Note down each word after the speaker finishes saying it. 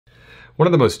One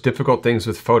of the most difficult things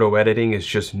with photo editing is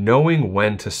just knowing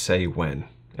when to say when.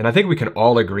 And I think we can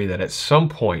all agree that at some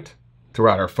point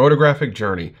throughout our photographic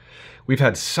journey, we've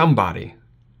had somebody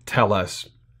tell us,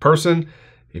 person,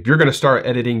 if you're gonna start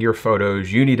editing your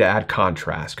photos, you need to add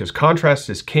contrast, because contrast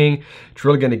is king. It's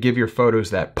really gonna give your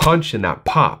photos that punch and that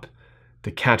pop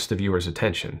to catch the viewer's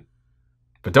attention.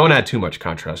 But don't add too much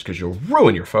contrast because you'll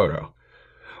ruin your photo.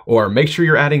 Or make sure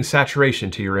you're adding saturation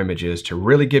to your images to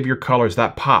really give your colors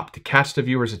that pop to catch the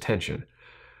viewer's attention.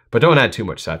 But don't add too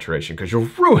much saturation because you'll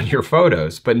ruin your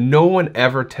photos. But no one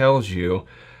ever tells you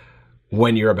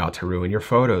when you're about to ruin your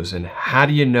photos. And how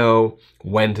do you know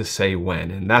when to say when?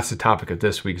 And that's the topic of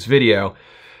this week's video,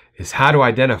 is how to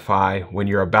identify when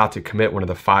you're about to commit one of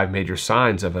the 5 major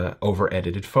signs of an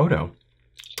over-edited photo.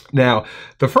 Now,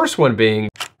 the first one being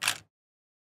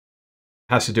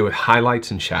has to do with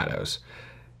highlights and shadows,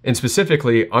 and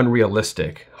specifically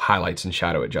unrealistic highlights and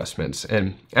shadow adjustments.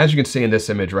 And as you can see in this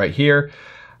image right here,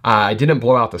 I didn't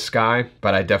blow out the sky,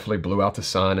 but I definitely blew out the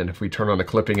sun. And if we turn on the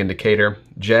clipping indicator,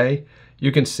 J,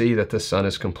 you can see that the sun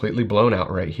is completely blown out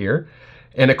right here.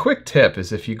 And a quick tip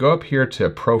is if you go up here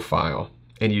to Profile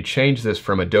and you change this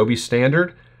from Adobe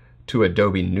Standard to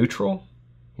Adobe Neutral,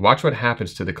 watch what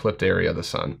happens to the clipped area of the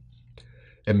sun.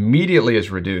 Immediately is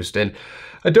reduced. And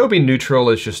Adobe Neutral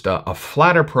is just a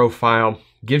flatter profile,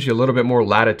 gives you a little bit more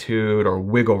latitude or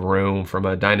wiggle room from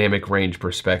a dynamic range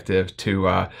perspective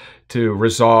to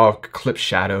resolve clipped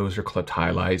shadows or clipped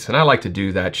highlights. And I like to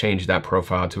do that, change that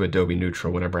profile to Adobe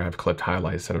Neutral whenever I have clipped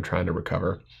highlights that I'm trying to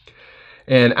recover.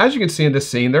 And as you can see in this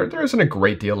scene, there isn't a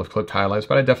great deal of clipped highlights,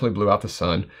 but I definitely blew out the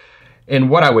sun.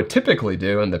 And what I would typically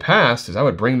do in the past is I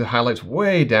would bring the highlights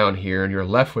way down here and you're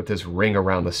left with this ring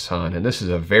around the sun. And this is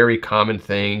a very common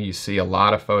thing. You see a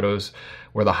lot of photos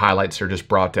where the highlights are just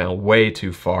brought down way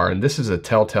too far. And this is a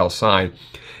telltale sign,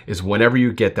 is whenever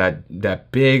you get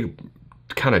that big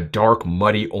kind of dark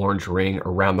muddy orange ring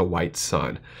around the white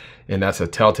sun. And that's a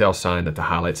telltale sign that the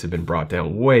highlights have been brought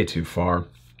down way too far.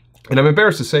 And I'm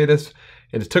embarrassed to say this,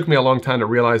 and it took me a long time to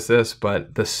realize this,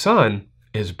 but the sun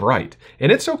is bright. And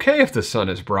it's okay if the sun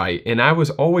is bright. And I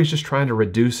was always just trying to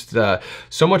reduce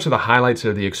so much of the highlights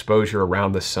or the exposure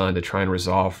around the sun to try and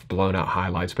resolve blown out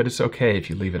highlights. But it's okay if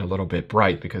you leave it a little bit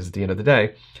bright, because at the end of the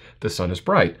day, the sun is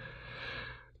bright.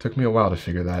 Took me a while to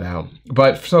figure that out.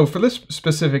 But so for this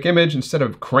specific image, instead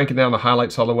of cranking down the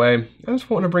highlights all the way, I just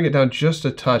want to bring it down just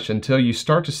a touch until you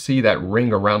start to see that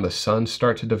ring around the sun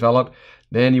start to develop.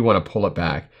 Then you want to pull it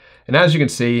back. And as you can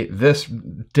see, this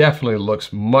definitely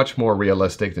looks much more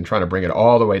realistic than trying to bring it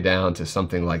all the way down to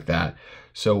something like that.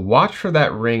 So watch for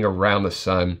that ring around the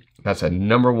sun. That's a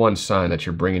 #1 sign that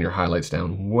you're bringing your highlights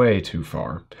down way too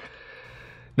far.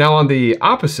 Now on the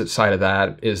opposite side of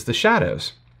that is the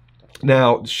shadows.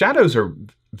 Now, shadows are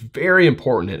very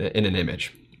important in an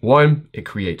image. One, it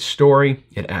creates story,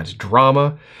 it adds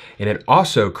drama, and it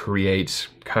also creates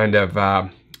kind of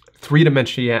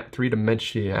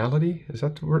three-dimensionality, is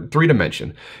that the word?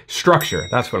 3-dimension. Structure,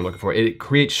 that's what I'm looking for. It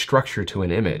creates structure to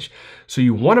an image. So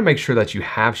you want to make sure that you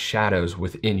have shadows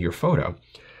within your photo.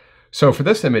 So for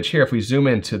this image here, if we zoom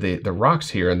into the rocks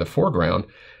here in the foreground,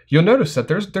 you'll notice that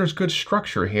there's good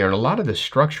structure here, and a lot of the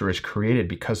structure is created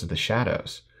because of the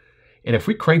shadows. And if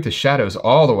we crank the shadows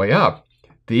all the way up,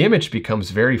 the image becomes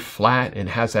very flat and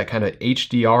has that kind of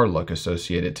HDR look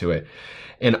associated to it.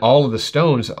 And all of the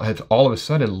stones have all of a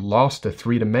sudden lost the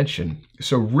 3-dimension.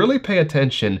 So really pay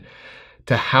attention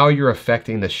to how you're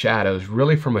affecting the shadows,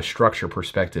 really from a structure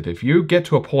perspective. If you get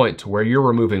to a point to where you're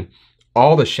removing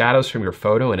all the shadows from your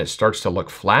photo and it starts to look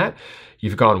flat,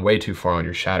 you've gone way too far on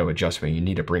your shadow adjustment. You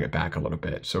need to bring it back a little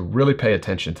bit. So really pay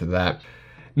attention to that.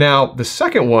 Now, the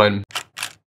second one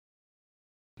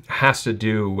has to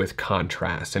do with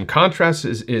contrast, and contrast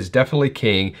is definitely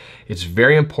king. It's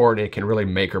very important. It can really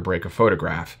make or break a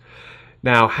photograph.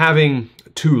 Now, having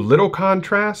too little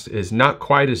contrast is not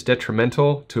quite as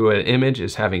detrimental to an image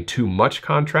as having too much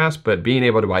contrast, but being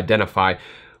able to identify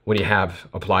when you have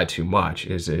applied too much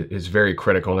is very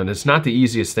critical. And it's not the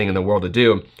easiest thing in the world to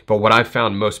do, but what I've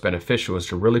found most beneficial is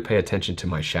to really pay attention to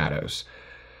my shadows.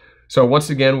 So once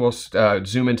again, we'll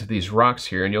zoom into these rocks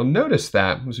here, and you'll notice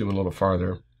that, we'll zoom a little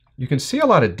farther, you can see a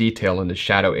lot of detail in the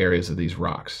shadow areas of these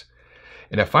rocks.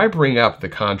 And if I bring up the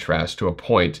contrast to a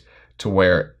point to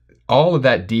where all of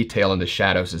that detail in the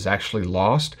shadows is actually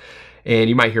lost, and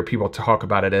you might hear people talk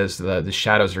about it as the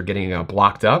shadows are getting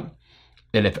blocked up.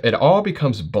 And if it all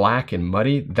becomes black and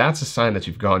muddy, that's a sign that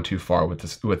you've gone too far with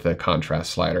the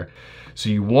contrast slider. So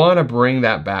you want to bring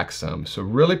that back some. So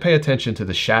really pay attention to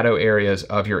the shadow areas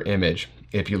of your image.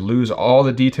 If you lose all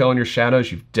the detail in your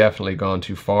shadows, you've definitely gone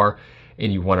too far,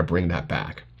 and you want to bring that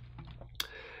back.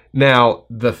 Now,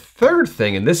 the third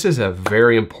thing, and this is a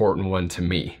very important one to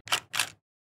me,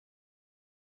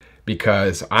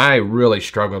 because I really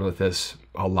struggled with this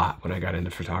a lot when I got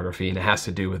into photography, and it has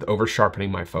to do with over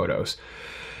sharpening my photos.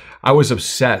 I was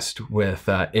obsessed with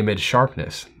image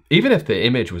sharpness. Even if the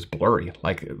image was blurry,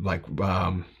 like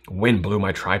wind blew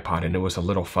my tripod and it was a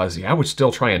little fuzzy, I would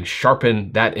still try and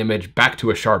sharpen that image back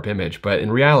to a sharp image. But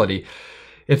in reality,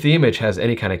 if the image has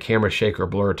any kind of camera shake or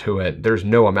blur to it, there's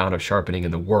no amount of sharpening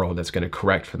in the world that's going to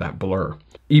correct for that blur.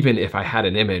 Even if I had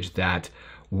an image that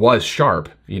was sharp,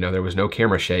 there was no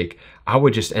camera shake, I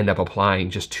would just end up applying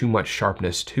just too much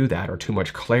sharpness to that, or too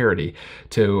much clarity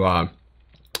to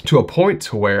a point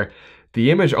to where the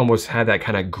image almost had that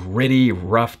kind of gritty,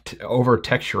 rough,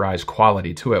 over-texturized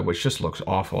quality to it, which just looks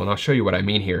awful. And I'll show you what I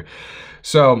mean here.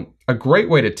 So a great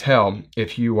way to tell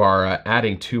if you are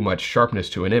adding too much sharpness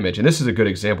to an image, and this is a good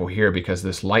example here because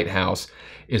this lighthouse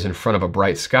is in front of a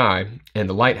bright sky, and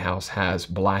the lighthouse has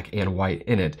black and white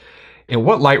in it. And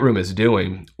what Lightroom is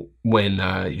doing when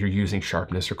you're using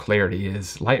sharpness or clarity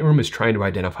is Lightroom is trying to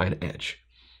identify an edge.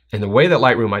 And the way that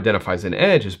Lightroom identifies an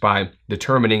edge is by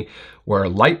determining where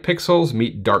light pixels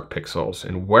meet dark pixels.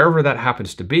 And wherever that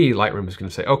happens to be, Lightroom is going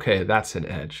to say, okay, that's an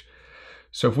edge.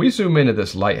 So if we zoom into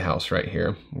this lighthouse right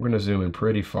here, we're going to zoom in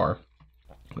pretty far,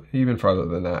 even farther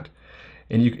than that.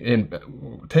 And you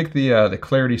can take the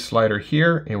clarity slider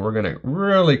here, and we're going to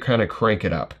really kind of crank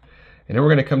it up. And then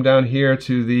we're going to come down here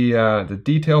to the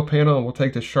detail panel, and we'll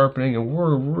take the sharpening, and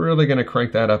we're really going to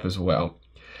crank that up as well.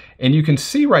 And you can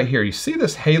see right here, you see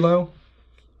this halo?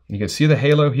 You can see the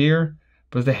halo here,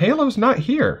 but the halo's not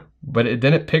here, but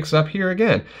then it picks up here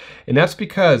again. And that's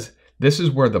because this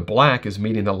is where the black is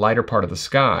meeting the lighter part of the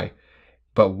sky,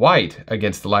 but white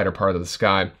against the lighter part of the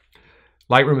sky.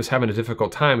 Lightroom is having a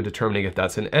difficult time determining if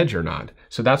that's an edge or not.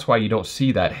 So that's why you don't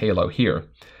see that halo here.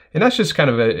 And that's just kind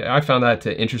of I found that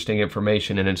interesting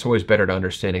information, and it's always better to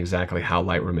understand exactly how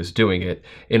Lightroom is doing it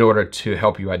in order to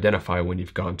help you identify when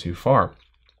you've gone too far.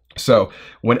 So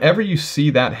whenever you see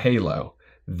that halo,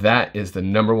 that is the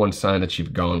 #1 sign that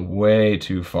you've gone way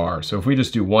too far. So if we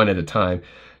just do one at a time,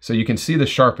 so you can see the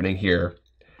sharpening here,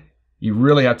 you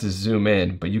really have to zoom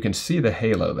in, but you can see the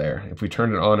halo there. If we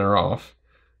turn it on or off,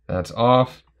 that's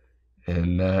off,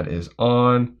 and that is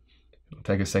on. It'll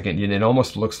take a second, and it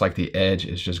almost looks like the edge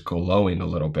is just glowing a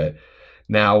little bit.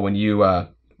 Now, when you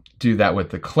do that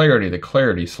with the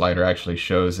clarity slider actually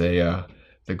shows the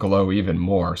glow even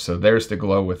more. So there's the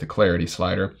glow with the clarity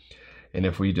slider. And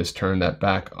if we just turn that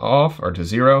back off or to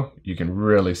 0, you can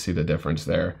really see the difference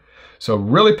there. So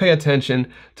really pay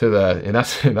attention to and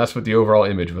that's what the overall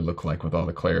image would look like with all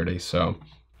the clarity. So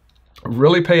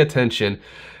really pay attention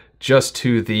just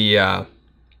to the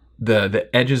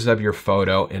edges of your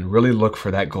photo, and really look for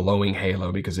that glowing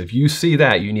halo, because if you see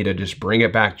that, you need to just bring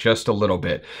it back just a little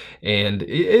bit. And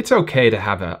it's okay to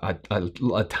have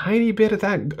a tiny bit of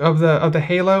that of the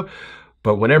halo,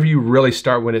 but whenever you really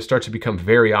when it starts to become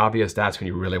very obvious, that's when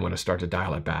you really want to start to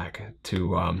dial it back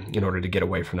to in order to get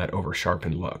away from that over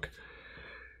sharpened look.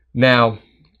 Now,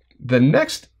 the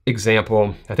next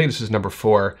example, I think this is number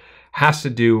 4, has to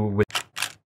do with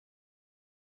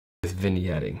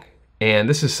vignetting. And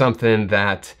this is something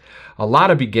that a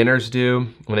lot of beginners do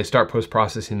when they start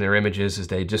post-processing their images, is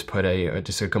they just put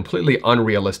just a completely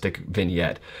unrealistic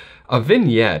vignette. A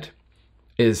vignette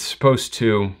is supposed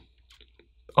to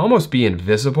almost be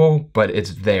invisible, but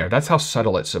it's there. That's how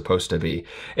subtle it's supposed to be.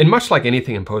 And much like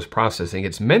anything in post-processing,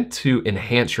 it's meant to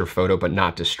enhance your photo but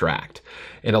not distract.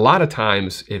 And a lot of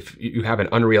times, if you have an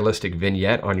unrealistic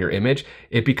vignette on your image,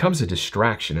 it becomes a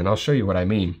distraction. And I'll show you what I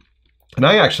mean. And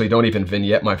I actually don't even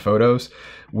vignette my photos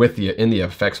in the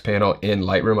effects panel in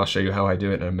Lightroom. I'll show you how I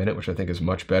do it in a minute, which I think is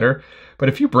much better. But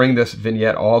if you bring this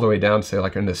vignette all the way down, say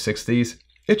like in the 60s,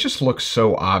 it just looks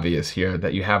so obvious here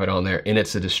that you have it on there, and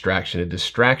it's a distraction. It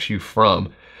distracts you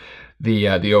from the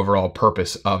overall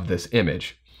purpose of this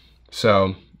image.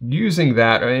 So using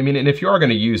that, I mean, and if you are going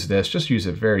to use this, just use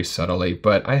it very subtly.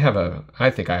 But I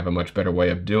think I have a much better way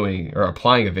of doing or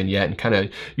applying a vignette, and kind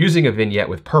of using a vignette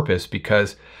with purpose,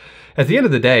 because at the end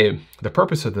of the day, the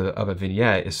purpose of a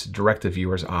vignette is to direct the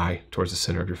viewer's eye towards the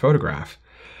center of your photograph.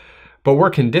 But we're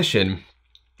conditioned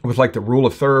with like the rule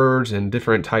of thirds and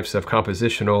different types of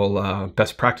compositional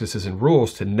best practices and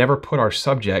rules to never put our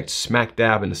subject smack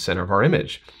dab in the center of our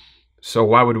image. So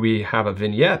why would we have a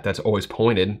vignette that's always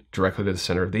pointed directly to the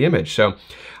center of the image? So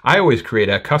I always create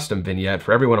a custom vignette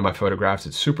for every one of my photographs.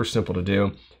 It's super simple to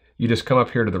do. You just come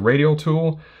up here to the radial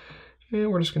tool, and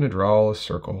we're just going to draw a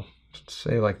circle.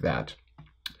 Say like that.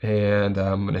 And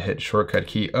I'm going to hit shortcut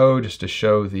key O just to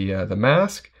show the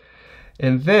mask.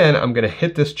 And then I'm going to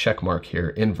hit this check mark here,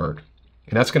 invert.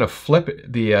 And that's going to flip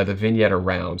the vignette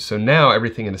around. So now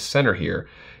everything in the center here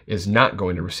is not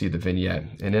going to receive the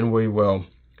vignette. And then we will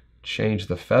change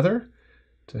the feather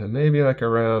to maybe like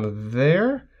around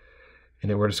there. And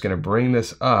then we're just going to bring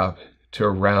this up to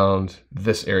around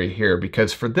this area here,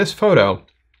 because for this photo,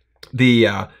 the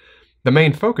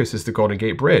main focus is the Golden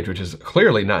Gate Bridge, which is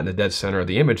clearly not in the dead center of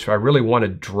the image. So I really want to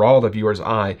draw the viewer's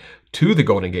eye to the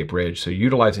Golden Gate Bridge. So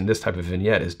utilizing this type of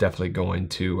vignette is definitely going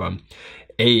to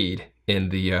aid in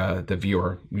the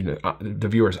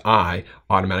viewer's eye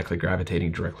automatically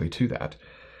gravitating directly to that.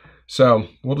 So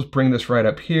we'll just bring this right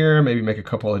up here, maybe make a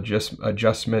couple of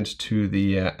adjustments to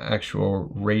the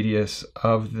actual radius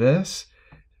of this.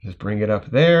 Just bring it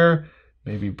up there,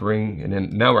 maybe and then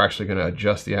now we're actually going to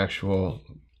adjust the actual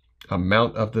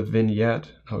amount of the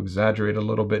vignette. I'll exaggerate a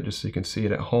little bit just so you can see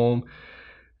it at home.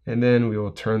 And then we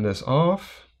will turn this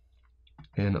off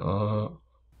and on,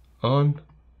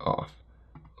 off,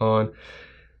 on.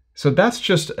 So that's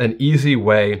just an easy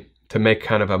way to make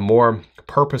kind of a more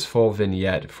purposeful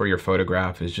vignette for your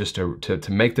photograph, is just to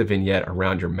make the vignette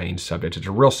around your main subject. It's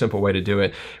a real simple way to do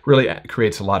it. Really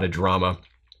creates a lot of drama.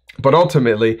 But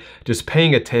ultimately, just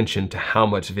paying attention to how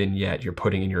much vignette you're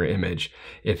putting in your image.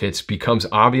 If it becomes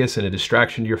obvious and a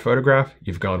distraction to your photograph,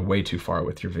 you've gone way too far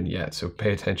with your vignette. So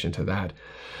pay attention to that.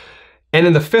 And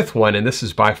then the fifth one, and this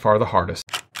is by far the hardest,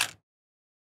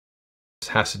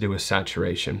 has to do with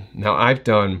saturation. Now, I've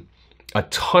done a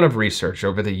ton of research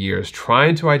over the years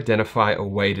trying to identify a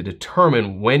way to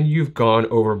determine when you've gone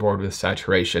overboard with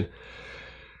saturation.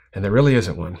 And there really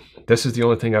isn't one. This is the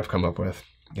only thing I've come up with.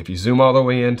 If you zoom all the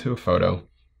way into a photo,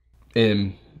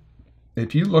 and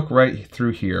if you look right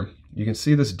through here, you can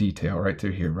see this detail right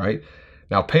through here, right?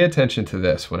 Now pay attention to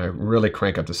this when I really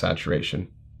crank up the saturation.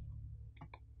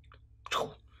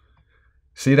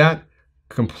 See that?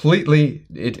 Completely,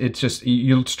 it just,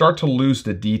 you'll start to lose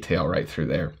the detail right through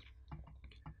there.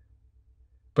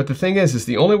 But the thing is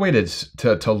the only way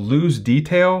to lose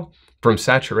detail from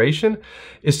saturation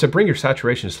is to bring your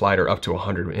saturation slider up to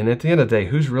 100. And at the end of the day,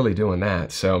 who's really doing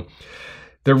that? So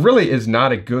there really is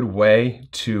not a good way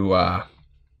to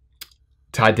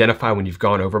identify when you've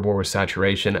gone overboard with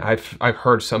saturation. I've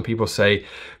heard some people say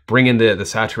bring in the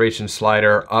saturation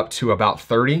slider up to about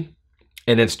 30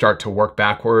 and then start to work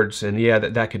backwards. And yeah,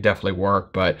 that could definitely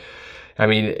work. But I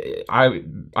mean,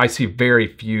 I see very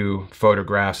few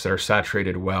photographs that are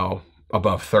saturated well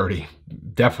above 30,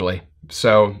 definitely.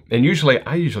 So, and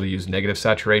I usually use negative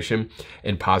saturation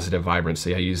and positive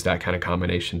vibrancy. I use that kind of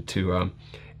combination to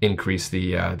increase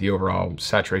the overall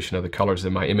saturation of the colors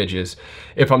in my images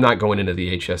if I'm not going into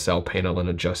the HSL panel and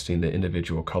adjusting the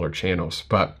individual color channels.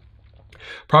 But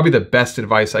probably the best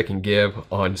advice I can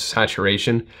give on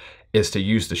saturation is to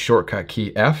use the shortcut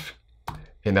key F,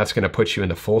 and that's going to put you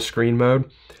into full screen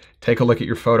mode. Take a look at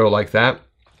your photo like that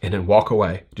and then walk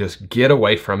away. Just get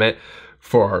away from it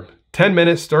for 10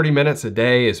 minutes, 30 minutes a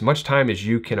day, as much time as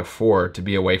you can afford to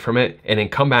be away from it, and then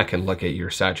come back and look at your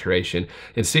saturation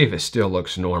and see if it still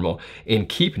looks normal, and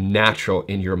keep natural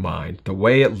in your mind. The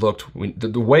way it looked,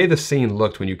 the way the scene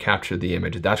looked when you captured the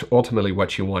image, that's ultimately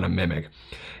what you want to mimic.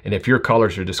 And if your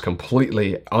colors are just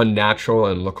completely unnatural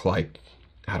and look like,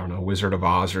 I don't know, Wizard of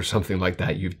Oz or something like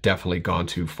that, you've definitely gone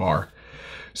too far.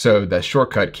 So the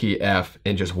shortcut key F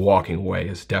and just walking away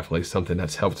is definitely something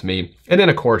that's helped me. And then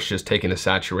of course, just taking the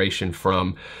saturation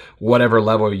from whatever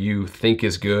level you think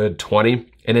is good, 20,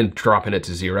 and then dropping it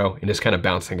to 0 and just kind of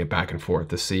bouncing it back and forth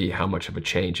to see how much of a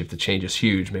change. If the change is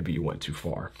huge, maybe you went too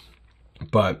far.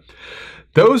 But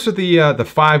those are the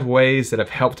 5 ways that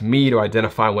have helped me to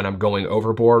identify when I'm going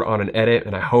overboard on an edit,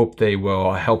 and I hope they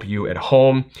will help you at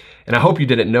home. And I hope you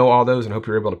didn't know all those, and hope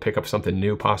you're able to pick up something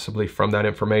new possibly from that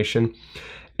information.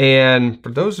 And for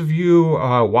those of you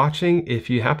watching, if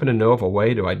you happen to know of a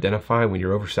way to identify when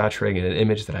you're oversaturating an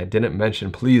image that I didn't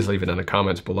mention, please leave it in the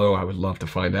comments below. I would love to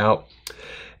find out.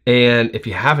 And if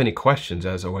you have any questions,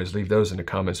 as always, leave those in the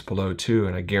comments below too,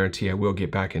 and I guarantee I will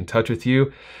get back in touch with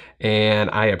you. And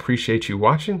I appreciate you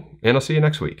watching, and I'll see you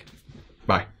next week.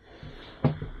 Bye.